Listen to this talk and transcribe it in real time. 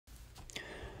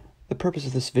The purpose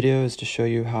of this video is to show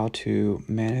you how to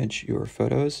manage your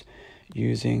photos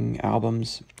using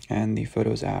albums and the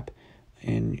Photos app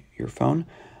in your phone,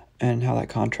 and how that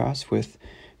contrasts with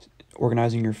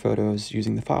organizing your photos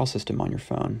using the file system on your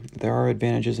phone. There are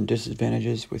advantages and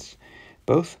disadvantages with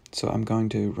both, so I'm going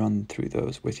to run through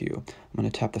those with you. I'm going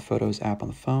to tap the Photos app on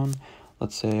the phone.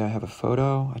 Let's say I have a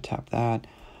photo, I tap that,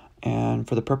 and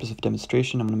for the purpose of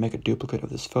demonstration, I'm going to make a duplicate of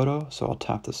this photo, so I'll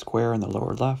tap the square in the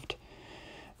lower left.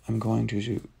 I'm going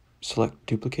to select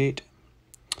duplicate.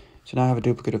 So now I have a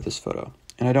duplicate of this photo,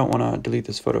 and I don't want to delete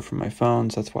this photo from my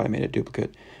phone, so that's why I made a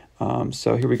duplicate.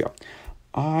 So here we go.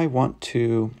 I want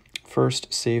to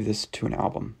first save this to an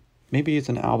album. Maybe it's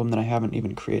an album that I haven't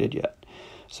even created yet.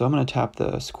 So I'm going to tap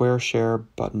the square share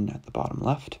button at the bottom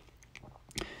left,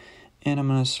 and I'm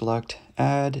going to select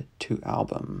add to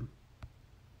album.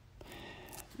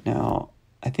 Now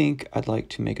I think I'd like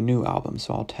to make a new album,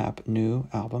 so I'll tap new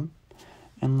album,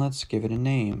 and let's give it a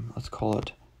name. Let's call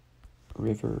it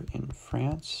River in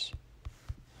France.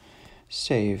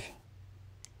 Save.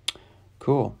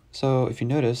 Cool. So if you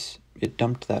notice, it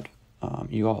dumped that.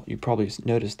 You probably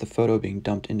noticed the photo being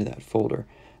dumped into that folder.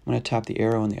 I'm going to tap the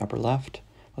arrow in the upper left.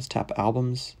 Let's tap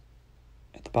albums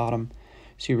at the bottom.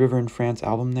 See River in France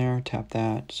album there? Tap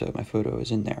that, so my photo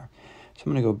is in there. So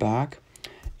I'm going to go back,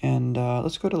 and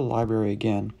let's go to the library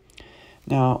again.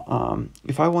 Now,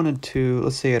 if I wanted to,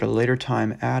 let's say at a later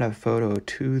time, add a photo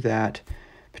to that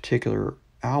particular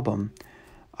album,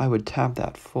 I would tap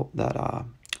that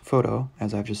photo,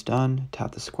 as I've just done,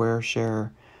 tap the square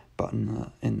share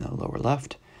button in the lower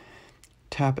left,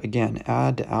 tap again,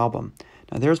 add to album.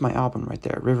 Now there's my album right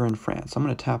there, River in France. I'm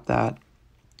going to tap that,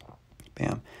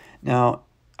 bam. Now,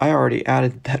 I already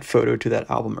added that photo to that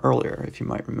album earlier, if you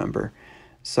might remember.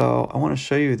 So I want to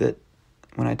show you that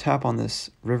when I tap on this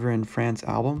River in France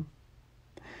album,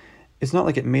 it's not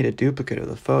like it made a duplicate of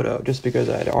the photo just because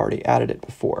I had already added it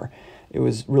before. It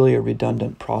was really a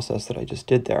redundant process that I just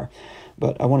did there.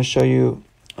 But I want to show you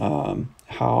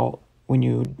how when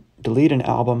you delete an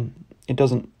album, it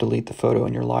doesn't delete the photo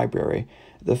in your library.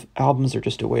 The albums are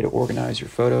just a way to organize your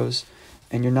photos,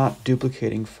 and you're not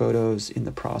duplicating photos in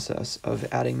the process of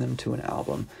adding them to an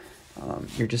album.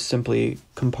 You're just simply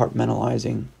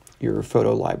compartmentalizing your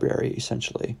photo library,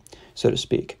 essentially, so to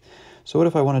speak. So what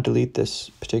if I want to delete this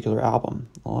particular album?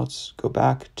 Well, let's go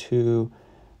back to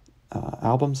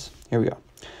albums. Here we go.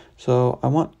 So I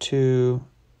want to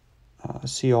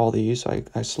see all these. So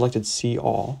I selected see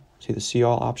all. See the see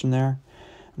all option there?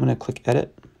 I'm going to click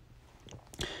edit.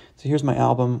 So here's my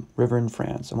album, River in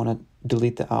France. I want to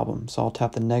delete the album. So I'll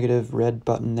tap the negative red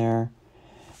button there,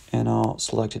 and I'll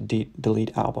select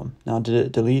delete album. Now, did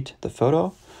it delete the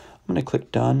photo? I'm going to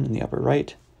click done in the upper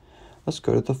right. Let's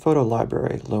go to the photo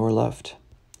library, lower left.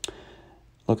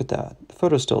 Look at that. The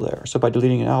photo's still there. So by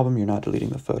deleting an album, you're not deleting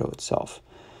the photo itself.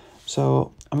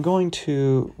 So I'm going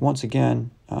to, once again,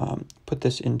 put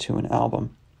this into an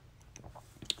album.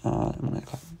 I'm going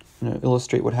to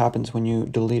illustrate what happens when you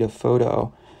delete a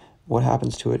photo. What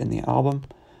happens to it in the album?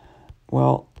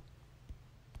 Well,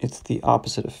 it's the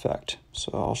opposite effect.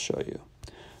 So I'll show you.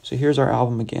 So here's our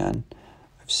album again.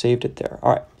 I've saved it there.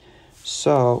 All right.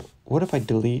 So what if I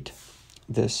delete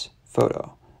this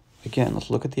photo? Again,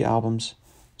 let's look at the albums.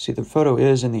 See, the photo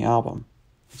is in the album.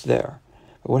 It's there.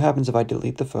 But what happens if I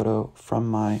delete the photo from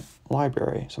my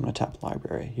library? So I'm going to tap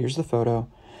library. Here's the photo.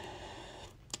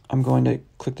 I'm going to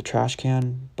click the trash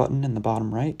can button in the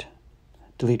bottom right.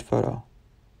 Delete photo.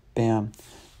 Bam.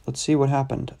 Let's see what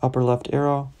happened. Upper left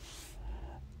arrow.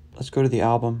 Let's go to the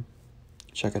album.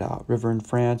 Check it out. River in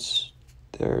France.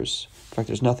 In fact,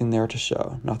 there's nothing there to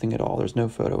show. Nothing at all. There's no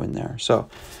photo in there. So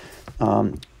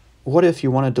what if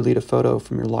you want to delete a photo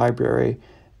from your library,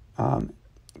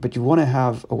 but you want to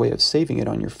have a way of saving it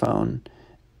on your phone?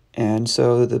 And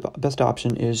so the best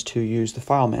option is to use the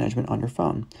file management on your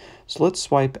phone. So let's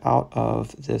swipe out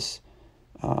of this.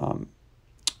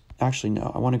 Actually,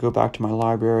 no, I want to go back to my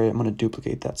library. I'm going to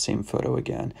duplicate that same photo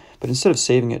again. But instead of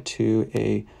saving it to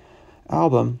an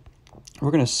album, we're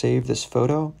going to save this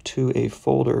photo to a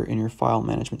folder in your file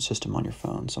management system on your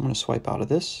phone. So I'm going to swipe out of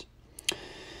this.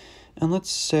 And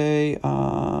let's say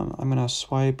I'm going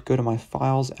to go to my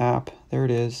Files app. There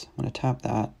it is. I'm going to tap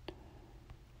that.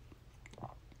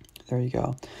 There you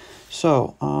go.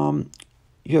 So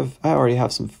I already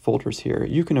have some folders here.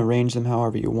 You can arrange them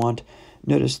however you want.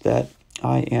 Notice that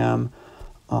I am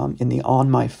in the On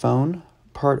My Phone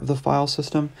part of the file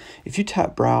system. If you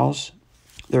tap Browse,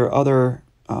 there are other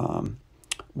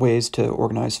ways to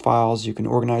organize files. You can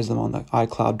organize them on the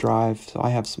iCloud drive. So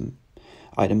I have some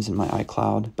items in my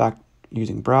iCloud. Back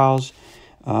using Browse,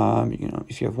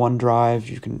 if you have OneDrive,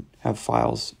 you can have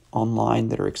files online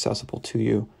that are accessible to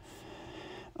you.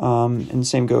 And the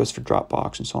same goes for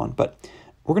Dropbox and so on. But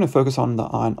we're going to focus on the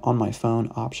on my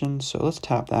phone option. So let's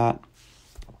tap that.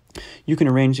 You can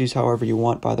arrange these however you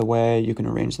want, by the way. You can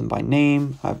arrange them by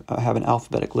name. I have an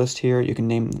alphabetic list here. You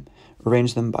can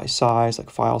arrange them by size, like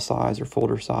file size or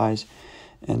folder size,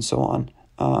 and so on.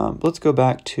 Let's go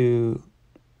back to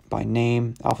by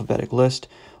name, alphabetic list.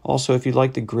 Also, if you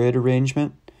like the grid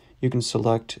arrangement, you can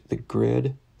select the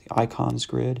grid, the icons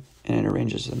grid, and it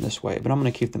arranges them this way. But I'm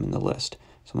going to keep them in the list.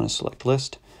 So I'm going to select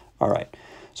list. All right.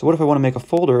 So what if I want to make a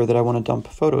folder that I want to dump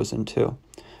photos into?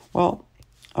 Well,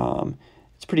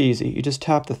 it's pretty easy. You just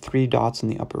tap the 3 dots in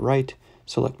the upper right,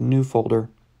 select new folder,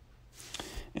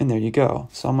 and there you go.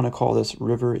 So I'm going to call this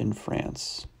River in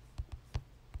France.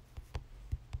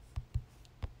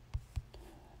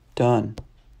 Done.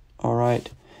 All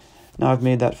right. Now I've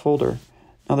made that folder.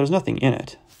 Now there's nothing in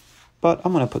it, but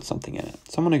I'm going to put something in it.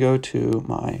 So I'm going to go to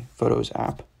my Photos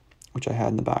app, which I had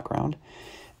in the background,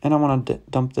 and I want to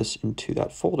dump this into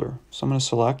that folder. So I'm going to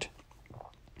select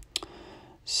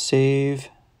Save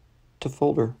to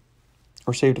Folder,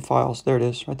 or Save to Files. There it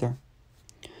is, right there.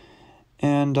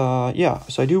 And yeah,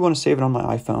 so I do want to save it on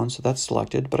my iPhone, so that's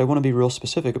selected, but I want to be real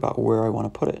specific about where I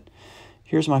want to put it.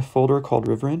 Here's my folder called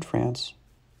River in France.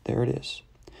 There it is.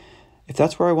 If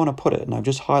that's where I want to put it, and I've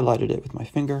just highlighted it with my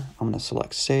finger, I'm going to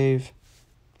select Save.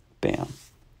 Bam.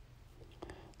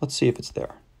 Let's see if it's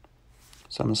there.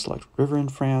 So I'm going to select River in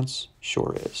France.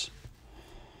 Sure is.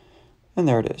 And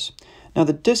there it is. Now,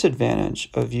 the disadvantage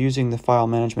of using the file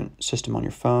management system on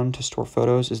your phone to store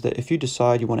photos is that if you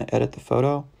decide you want to edit the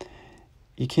photo,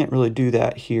 you can't really do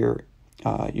that here.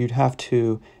 You'd have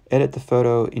to edit the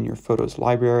photo in your Photos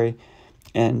library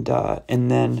and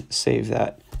then save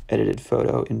that edited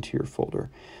photo into your folder.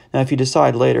 Now, if you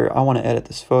decide later, I want to edit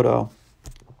this photo,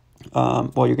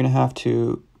 well, you're going to have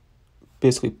to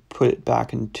basically put it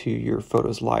back into your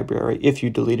Photos library if you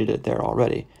deleted it there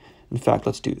already. In fact,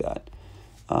 let's do that.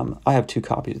 I have 2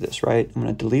 copies of this, right? I'm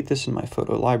going to delete this in my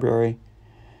photo library.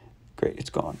 Great, it's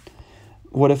gone.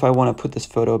 What if I want to put this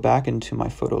photo back into my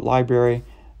photo library?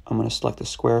 I'm going to select the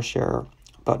square share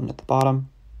button at the bottom.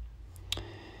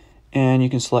 And you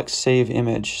can select Save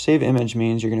Image. Save Image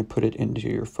means you're going to put it into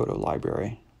your photo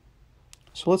library.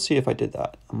 So let's see if I did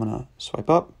that. I'm going to swipe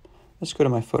up. Let's go to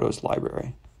my Photos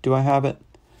library. Do I have it?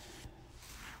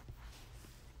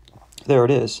 There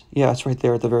it is. Yeah, it's right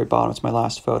there at the very bottom. It's my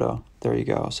last photo. There you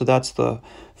go. So that's the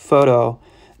photo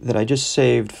that I just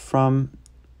saved from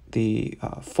the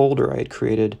folder I had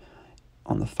created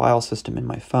on the file system in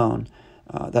my phone.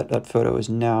 That photo is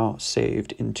now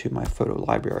saved into my photo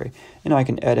library. And I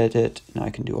can edit it, and I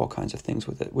can do all kinds of things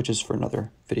with it, which is for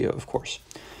another video, of course.